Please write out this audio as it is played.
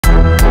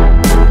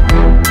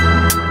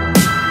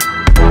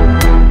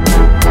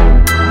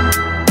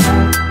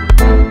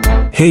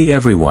Hey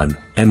everyone,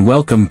 and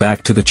welcome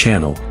back to the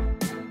channel.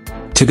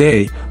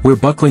 Today, we're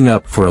buckling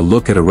up for a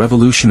look at a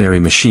revolutionary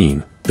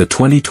machine, the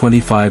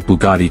 2025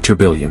 Bugatti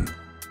Tourbillon.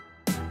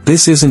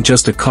 This isn't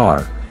just a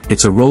car,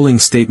 it's a rolling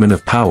statement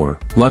of power,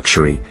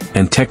 luxury,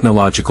 and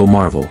technological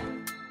marvel.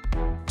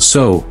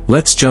 So,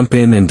 let's jump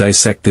in and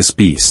dissect this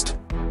beast.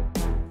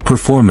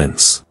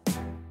 Performance.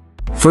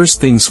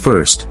 First things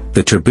first,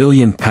 the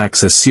Tourbillon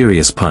packs a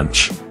serious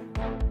punch.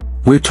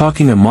 We're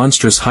talking a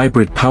monstrous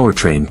hybrid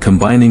powertrain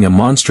combining a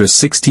monstrous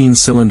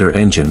 16-cylinder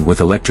engine with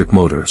electric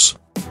motors.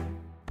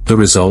 The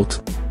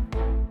result?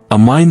 A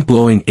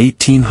mind-blowing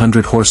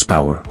 1800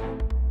 horsepower.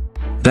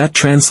 That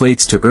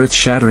translates to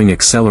earth-shattering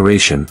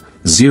acceleration,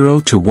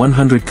 0 to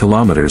 100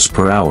 km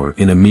per hour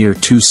in a mere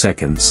 2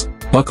 seconds.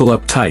 Buckle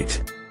up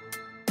tight.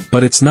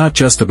 But it's not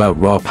just about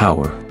raw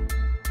power.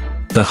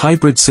 The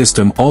hybrid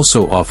system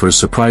also offers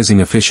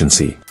surprising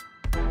efficiency.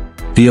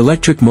 The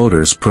electric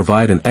motors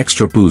provide an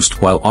extra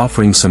boost while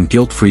offering some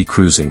guilt-free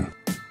cruising.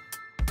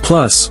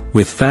 Plus,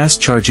 with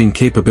fast charging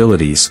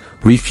capabilities,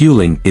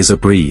 refueling is a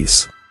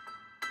breeze.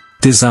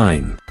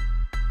 Design.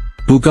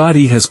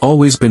 Bugatti has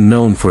always been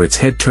known for its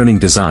head-turning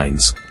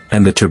designs,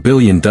 and the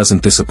Tourbillon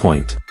doesn't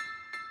disappoint.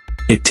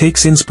 It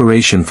takes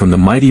inspiration from the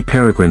mighty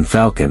Peregrine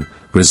Falcon,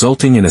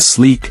 resulting in a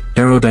sleek,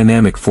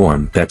 aerodynamic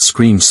form that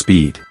screams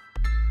speed.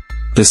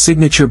 The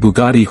signature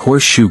Bugatti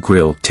horseshoe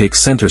grille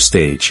takes center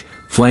stage,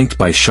 flanked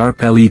by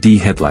sharp LED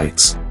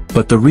headlights.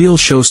 But the real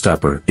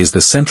showstopper is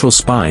the central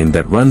spine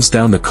that runs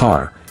down the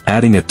car,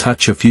 adding a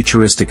touch of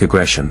futuristic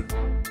aggression.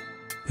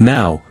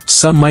 Now,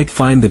 some might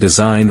find the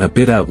design a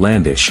bit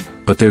outlandish,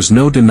 but there's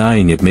no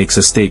denying it makes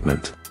a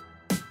statement.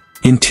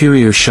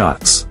 Interior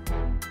shots.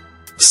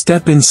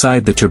 Step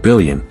inside the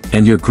Tourbillon,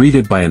 and you're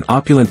greeted by an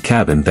opulent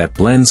cabin that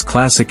blends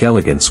classic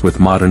elegance with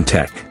modern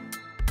tech.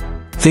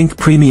 Think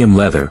premium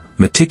leather,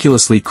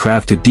 meticulously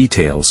crafted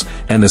details,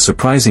 and a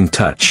surprising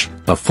touch,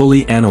 a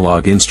fully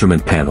analog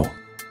instrument panel.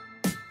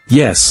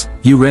 Yes,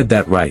 you read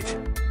that right.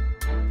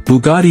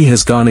 Bugatti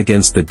has gone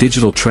against the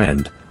digital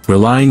trend,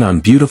 relying on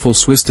beautiful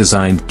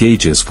Swiss-designed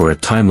gauges for a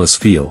timeless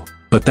feel,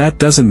 but that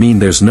doesn't mean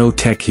there's no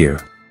tech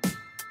here.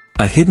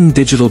 A hidden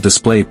digital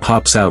display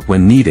pops out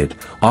when needed,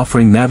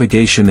 offering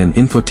navigation and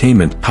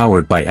infotainment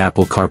powered by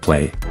Apple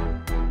CarPlay.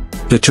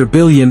 The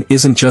Tourbillon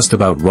isn't just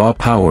about raw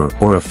power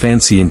or a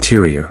fancy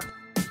interior.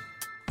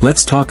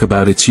 Let's talk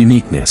about its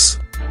uniqueness.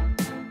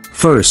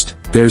 First,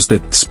 there's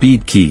the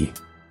speed key.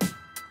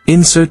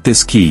 Insert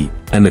this key,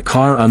 and the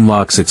car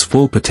unlocks its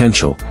full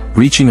potential,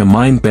 reaching a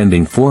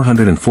mind-bending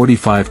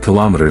 445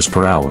 km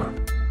per hour.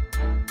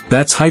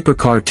 That's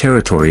hypercar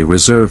territory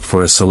reserved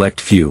for a select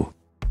few.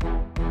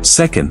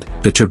 Second,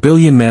 the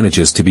Tourbillon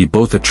manages to be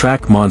both a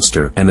track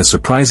monster and a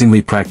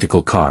surprisingly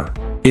practical car.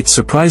 It's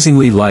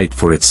surprisingly light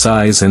for its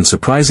size and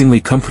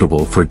surprisingly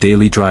comfortable for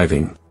daily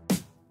driving.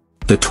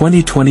 The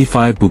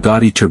 2025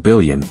 Bugatti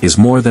Tourbillon is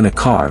more than a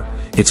car,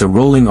 it's a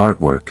rolling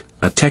artwork,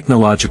 a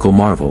technological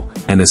marvel,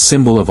 and a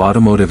symbol of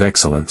automotive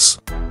excellence.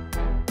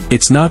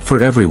 It's not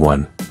for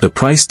everyone, the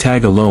price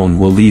tag alone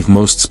will leave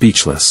most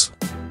speechless.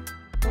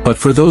 But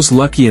for those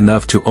lucky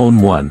enough to own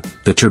one,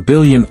 the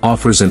Tourbillon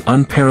offers an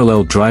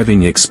unparalleled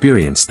driving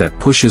experience that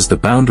pushes the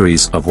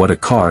boundaries of what a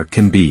car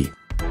can be.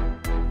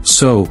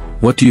 So,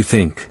 what do you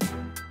think?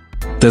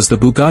 Does the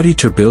Bugatti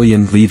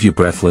Tourbillon leave you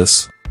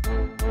breathless?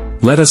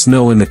 Let us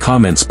know in the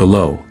comments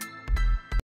below.